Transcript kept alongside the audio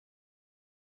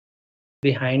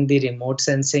behind the remote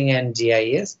sensing and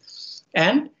GIS,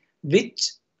 and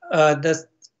which the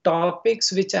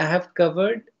topics which I have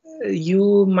covered,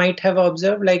 you might have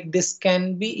observed like this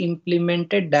can be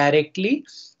implemented directly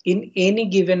in any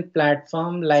given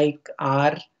platform like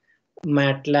R,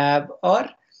 MATLAB, or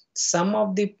some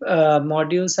of the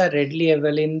modules are readily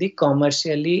available in the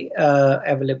commercially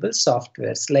available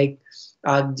softwares like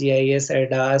ArcGIS,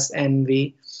 ADAS,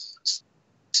 NV.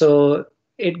 So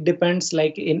it depends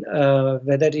like in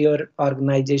whether your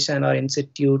organization or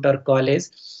institute or college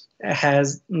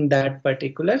has that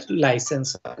particular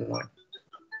license or not.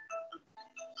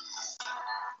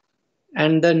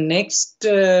 And the next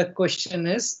question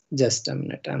is, just a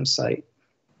minute, I'm sorry.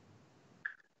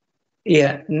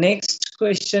 Yeah, next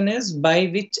question is, by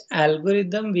which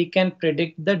algorithm we can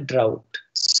predict the drought?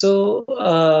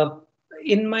 So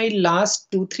in my last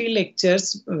 2-3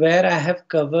 lectures where I have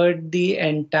covered the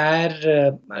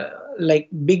entire like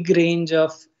big range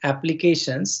of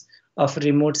applications of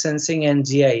remote sensing and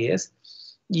GIS,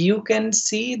 you can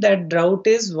see that drought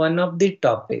is one of the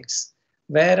topics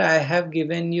where I have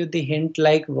given you the hint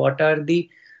like what are the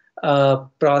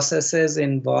processes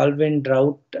involved in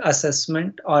drought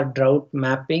assessment or drought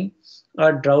mapping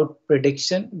or drought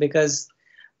prediction, because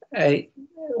uh,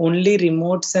 only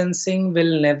remote sensing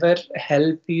will never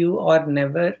help you or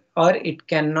it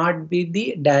cannot be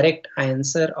the direct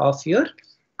answer of your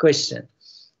question.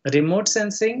 Remote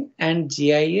sensing and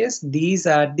GIS, these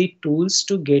are the tools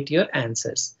to get your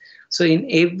answers. So in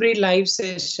every live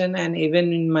session and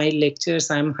even in my lectures,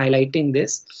 I'm highlighting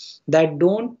this, that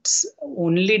don't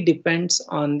only depends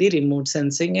on the remote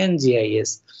sensing and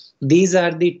GIS. These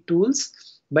are the tools,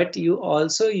 but you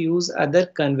also use other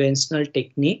conventional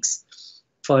techniques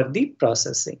for the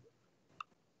processing.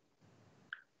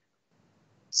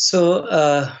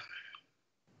 So,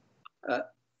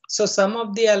 so some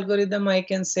of the algorithm I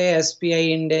can say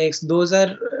SPI index, those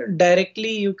are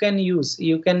directly you can use.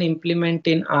 You can implement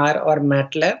in R or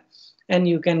MATLAB and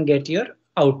you can get your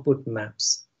output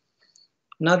maps.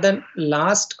 Now the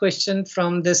last question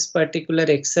from this particular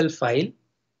Excel file.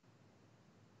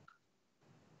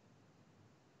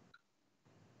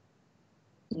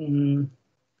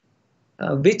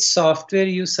 Which software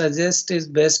you suggest is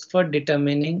best for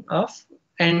determining of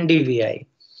NDVI?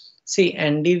 See,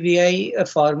 NDVI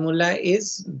formula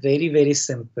is very, very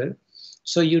simple.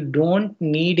 So you don't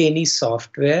need any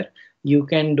software. You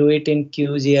can do it in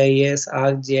QGIS,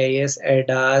 ArcGIS,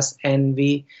 ADAS,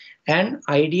 NV, and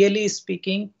ideally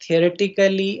speaking,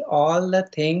 theoretically, all the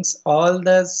things, all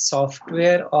the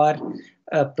software or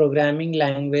programming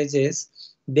languages,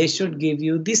 they should give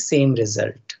you the same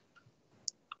result.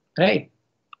 Right.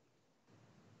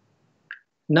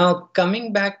 Now,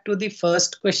 coming back to the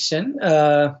first question,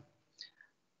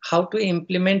 how to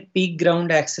implement peak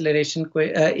ground acceleration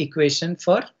equation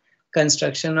for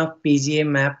construction of PGA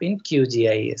map in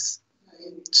QGIS.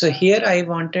 So here I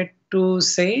wanted to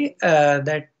say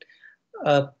that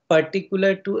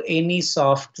particular to any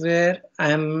software,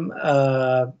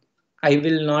 I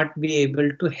will not be able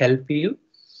to help you,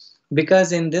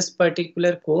 because in this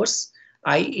particular course,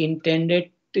 I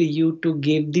intended you to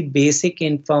give the basic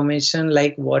information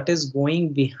like what is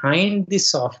going behind the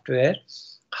software,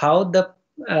 how the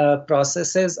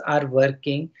processes are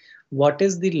working, what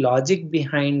is the logic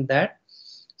behind that.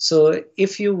 So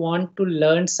if you want to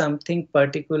learn something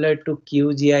particular to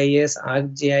QGIS,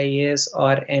 ArcGIS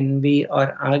or NV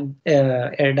or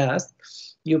ADAS,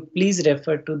 you please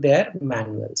refer to their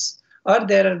manuals, or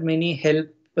there are many help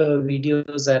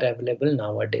videos are available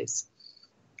nowadays.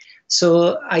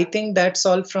 So I think that's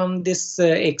all from this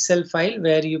Excel file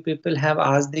where you people have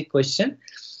asked the question.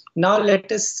 Now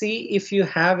let us see if you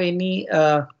have any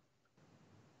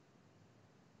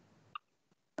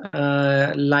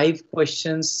live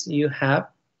questions you have.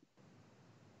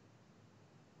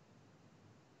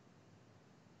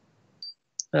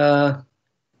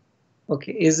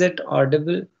 Okay, is it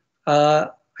audible?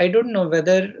 I don't know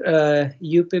whether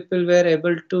you people were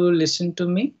able to listen to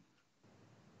me.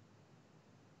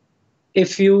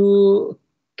 If you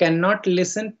cannot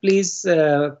listen, please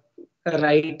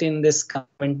write in this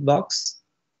comment box.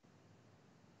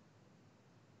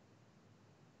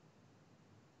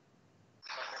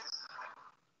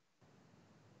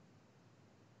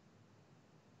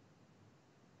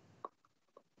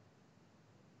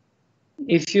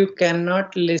 If you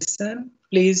cannot listen,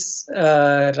 please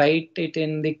write it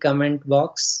in the comment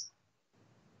box.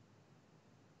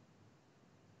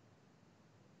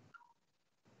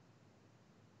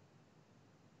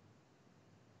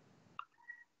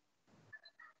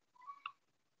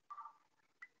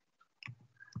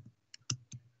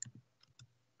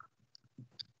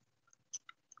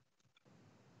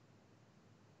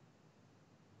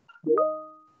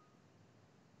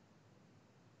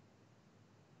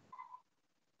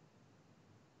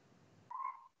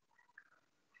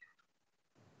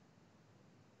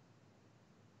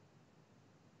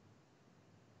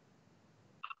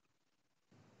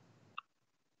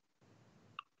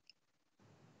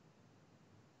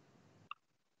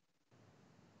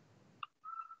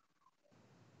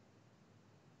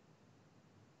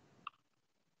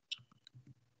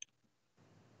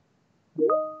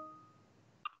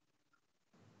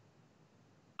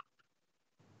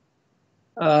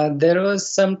 There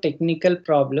was some technical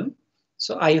problem.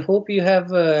 So I hope you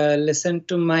have listened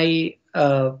to my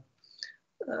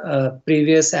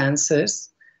previous answers.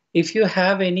 If you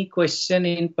have any question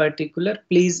in particular,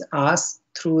 please ask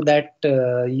through that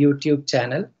YouTube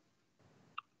channel.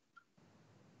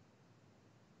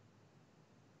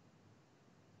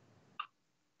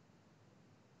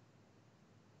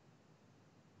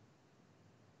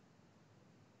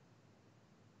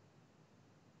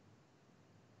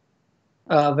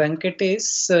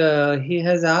 Venkatesh, he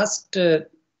has asked,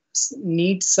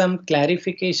 needs some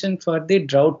clarification for the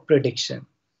drought prediction.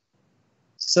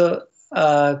 So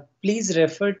please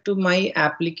refer to my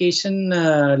application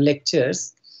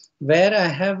lectures where I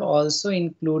have also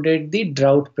included the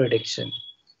drought prediction.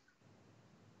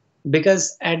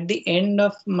 Because at the end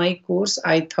of my course,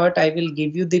 I thought I will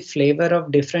give you the flavor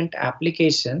of different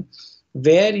application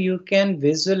where you can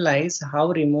visualize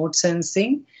how remote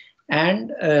sensing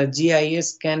and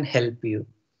GIS can help you.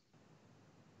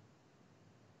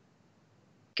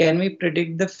 Can we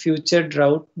predict the future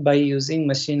drought by using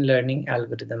machine learning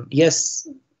algorithm? Yes,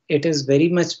 it is very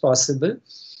much possible.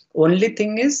 Only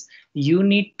thing is you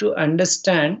need to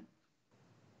understand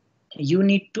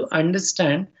what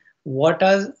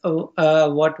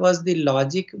was the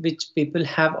logic which people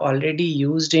have already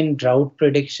used in drought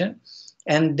prediction,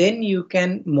 and then you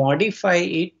can modify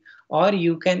it, or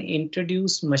you can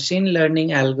introduce machine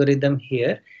learning algorithm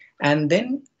here. And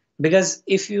then, because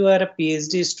if you are a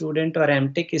PhD student or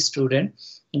MTech student,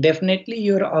 definitely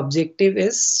your objective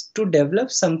is to develop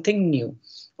something new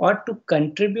or to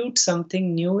contribute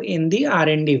something new in the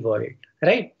R&D world,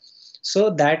 right? So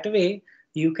that way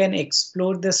you can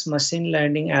explore this machine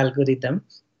learning algorithm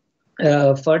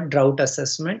for drought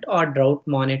assessment or drought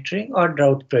monitoring or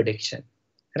drought prediction,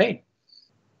 right?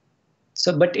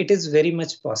 So, but it is very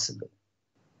much possible.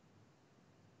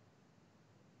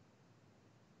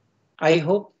 I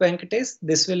hope, Venkatesh,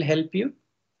 this will help you.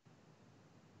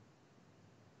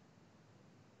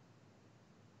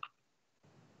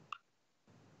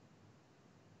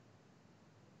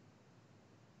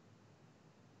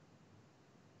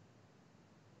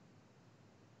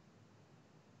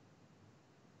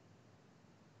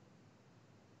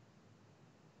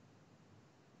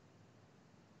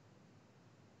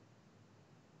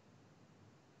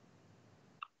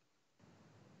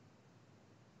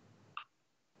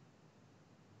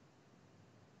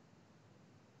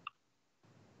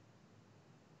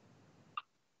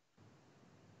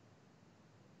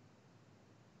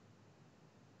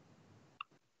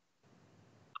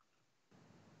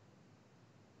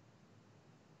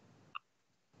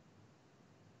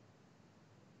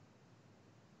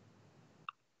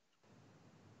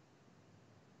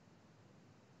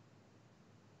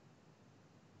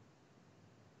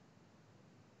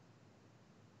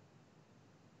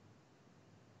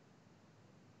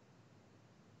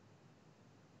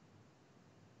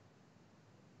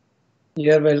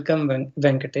 You are welcome,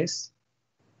 Venkatesh.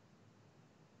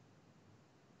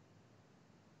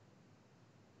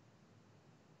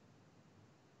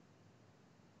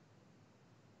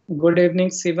 Good evening,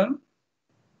 Sivam.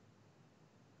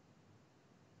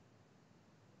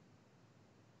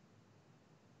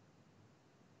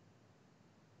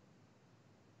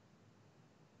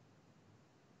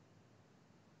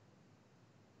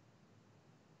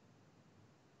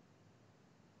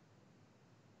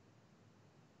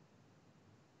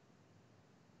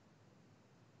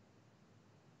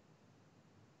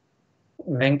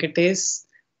 Venkatesh,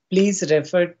 please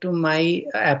refer to my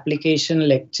application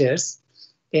lectures.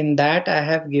 In that, I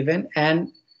have given.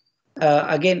 And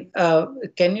again,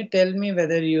 can you tell me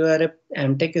whether you are a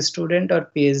MTech student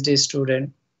or PhD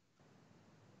student?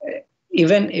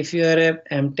 Even if you are a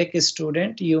MTech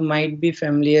student, you might be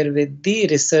familiar with the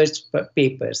research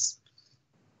papers.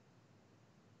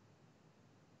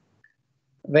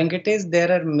 Venkatesh,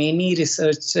 there are many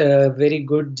research, very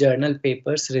good journal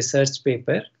papers, research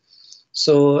paper.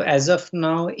 So as of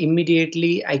now,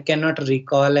 immediately I cannot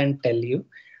recall and tell you.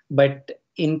 But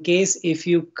in case if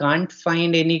you can't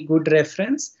find any good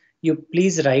reference, you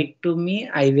please write to me.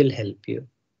 I will help you.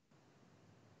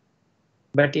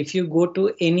 But if you go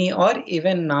to any, or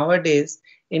even nowadays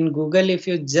in Google, if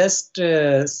you just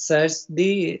search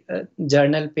the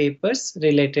journal papers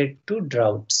related to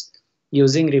droughts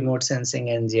using remote sensing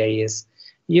and GIS,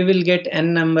 you will get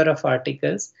n number of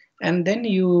articles. And then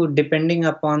you, depending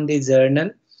upon the journal,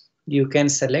 you can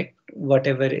select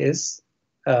whatever is,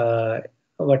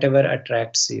 whatever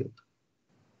attracts you.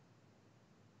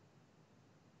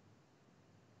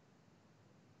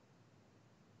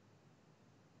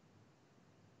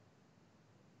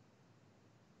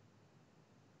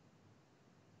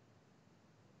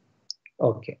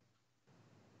 Okay.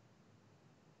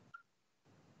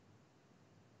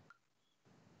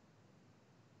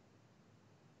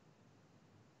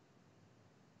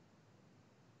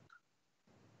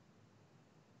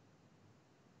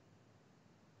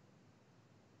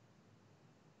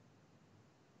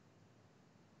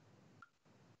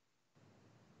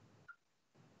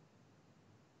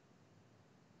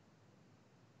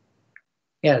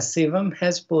 Yeah, Shivam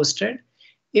has posted,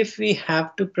 if we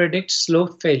have to predict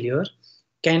slope failure,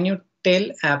 can you tell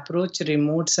approach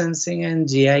remote sensing and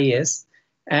GIS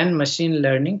and machine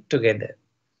learning together?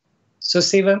 So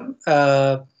Shivam,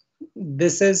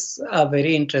 this is a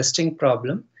very interesting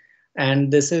problem.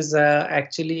 And this is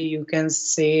actually, you can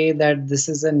say that this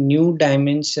is a new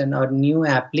dimension or new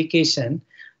application.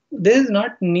 This is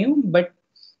not new, but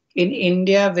in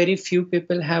India, very few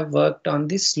people have worked on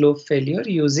the slope failure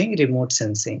using remote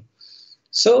sensing.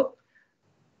 So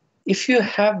if you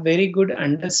have very good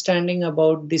understanding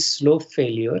about the slope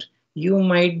failure, you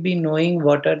might be knowing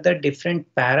what are the different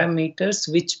parameters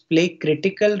which play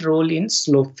critical role in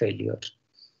slope failure.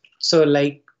 So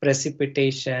like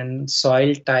precipitation,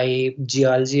 soil type,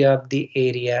 geology of the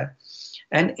area,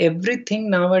 and everything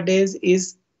nowadays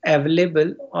is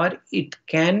available or it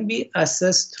can be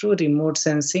assessed through remote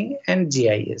sensing and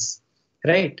GIS,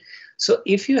 right? So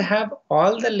if you have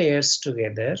all the layers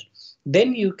together,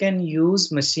 then you can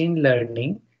use machine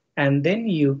learning and then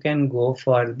you can go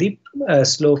for the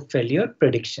slope failure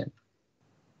prediction.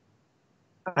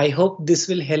 I hope this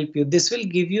will help you. This will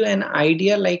give you an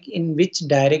idea like in which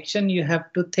direction you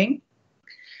have to think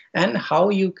and how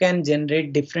you can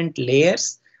generate different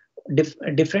layers.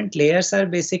 Different layers are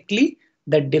basically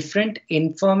the different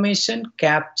information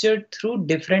captured through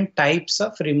different types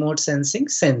of remote sensing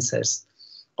sensors.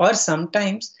 Or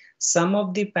sometimes some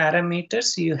of the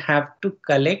parameters you have to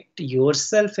collect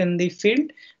yourself in the field,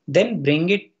 then bring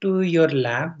it to your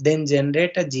lab, then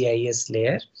generate a GIS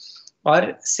layer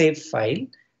or save file,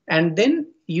 and then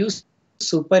you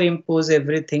superimpose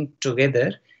everything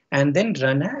together and then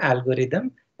run an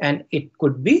algorithm, and it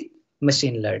could be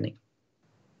machine learning.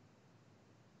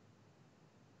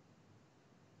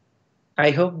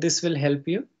 I hope this will help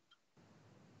you.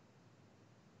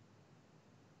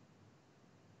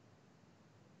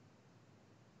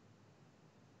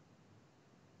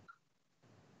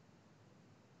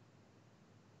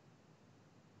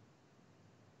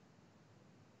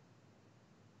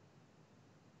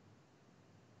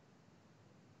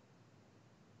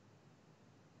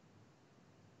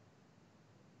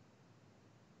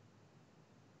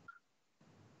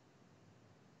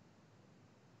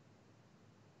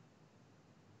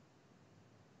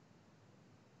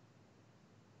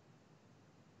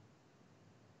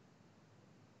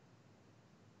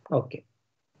 Okay.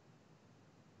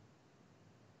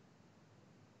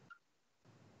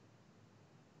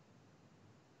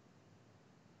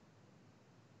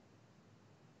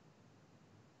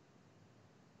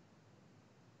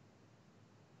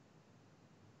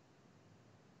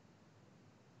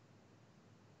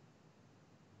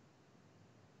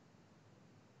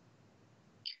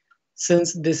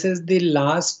 Since this is the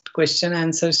last question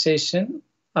answer session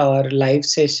or live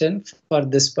session for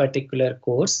this particular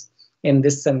course in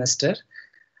this semester,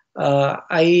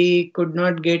 I could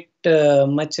not get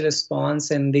much response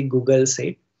in the Google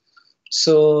Sheet.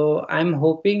 So I'm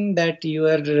hoping that you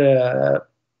are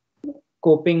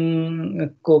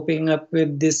coping up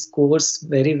with this course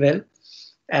very well,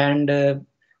 and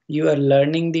you are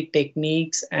learning the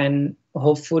techniques, and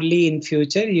hopefully in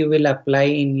future you will apply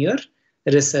in your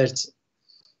research.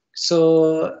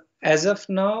 So as of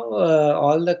now,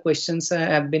 all the questions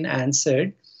have been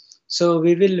answered. So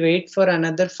we will wait for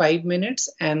another 5 minutes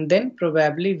and then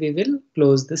probably we will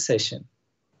close the session.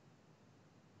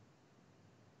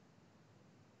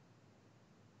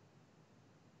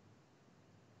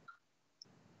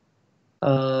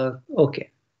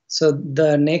 Okay. So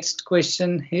the next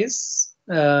question is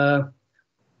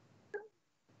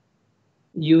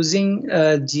using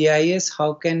GIS,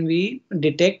 how can we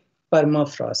detect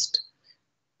permafrost?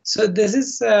 So this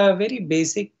is a very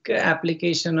basic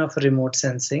application of remote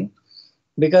sensing,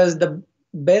 because the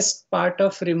best part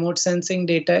of remote sensing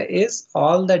data is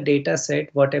all the data set,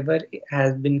 whatever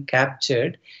has been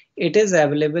captured, it is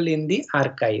available in the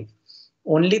archive.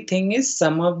 Only thing is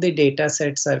some of the data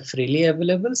sets are freely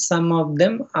available, some of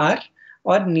them are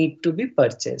or need to be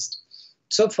purchased.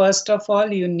 So first of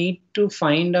all, you need to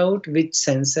find out which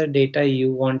sensor data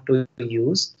you want to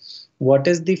use. What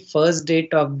is the first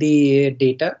date of the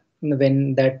data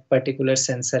when that particular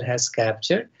sensor has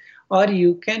captured, or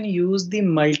you can use the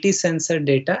multi-sensor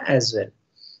data as well.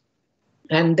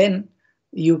 And then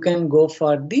you can go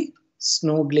for the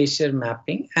snow glacier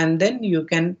mapping, and then you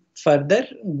can further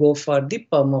go for the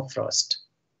permafrost,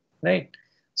 right?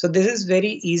 So this is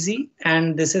very easy,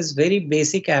 and this is very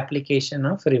basic application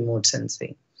of remote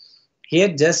sensing. Here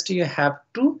just you have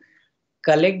to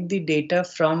collect the data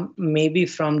from maybe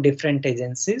from different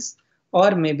agencies,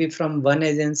 or maybe from one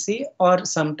agency, or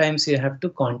sometimes you have to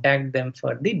contact them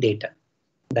for the data.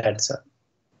 That's all.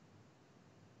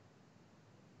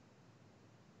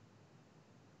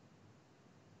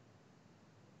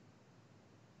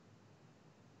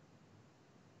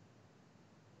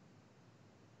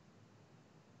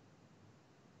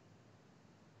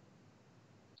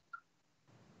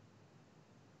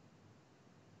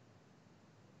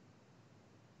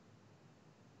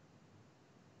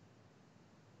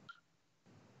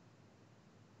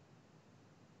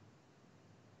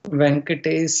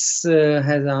 Venkatesh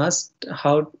has asked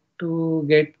how to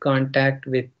get contact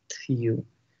with you.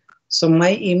 So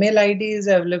my email ID is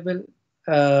available.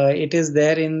 It is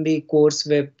there in the course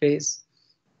web page.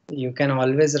 You can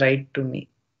always write to me.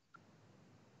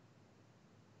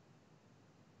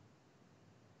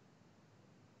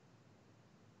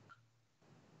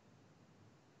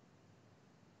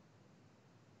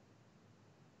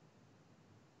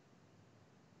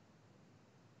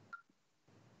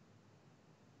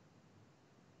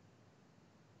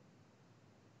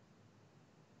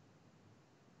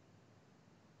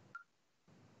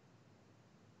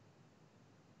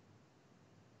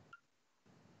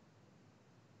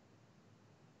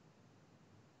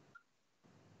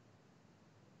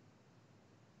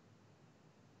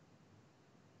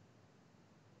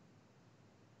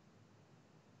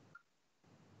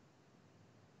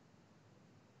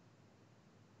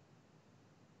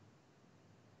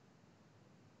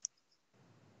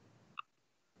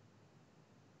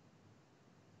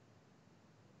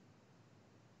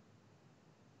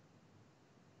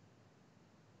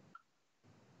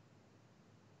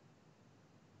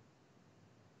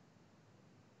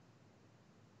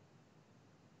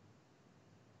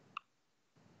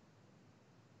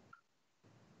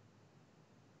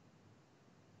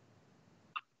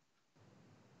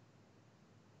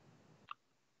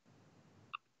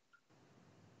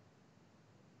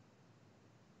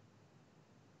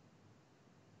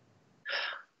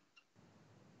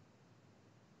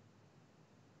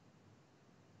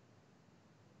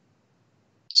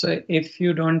 So if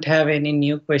you don't have any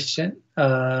new question,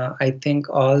 I think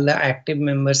all the active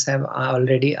members have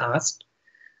already asked.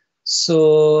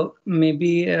 So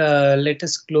maybe let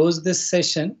us close this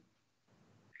session,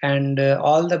 and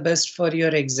all the best for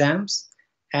your exams.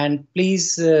 And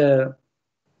please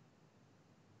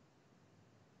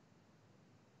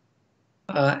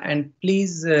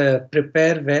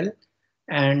prepare well,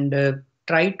 and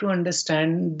try to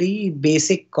understand the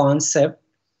basic concept,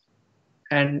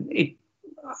 and it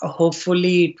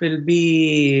hopefully it will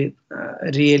be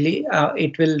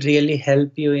it will really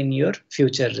help you in your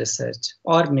future research,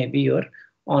 or maybe your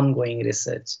ongoing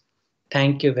research.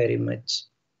 Thank you very much.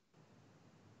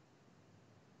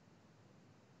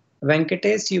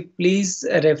 Venkatesh, you please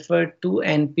refer to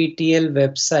NPTEL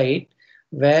website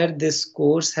where this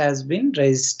course has been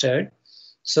registered.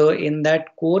 So in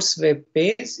that course web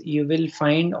page, you will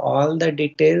find all the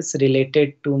details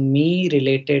related to me,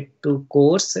 related to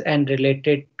course, and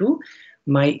related to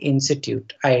my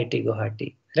institute, IIT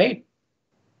Guwahati, right?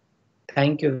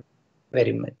 Thank you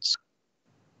very much.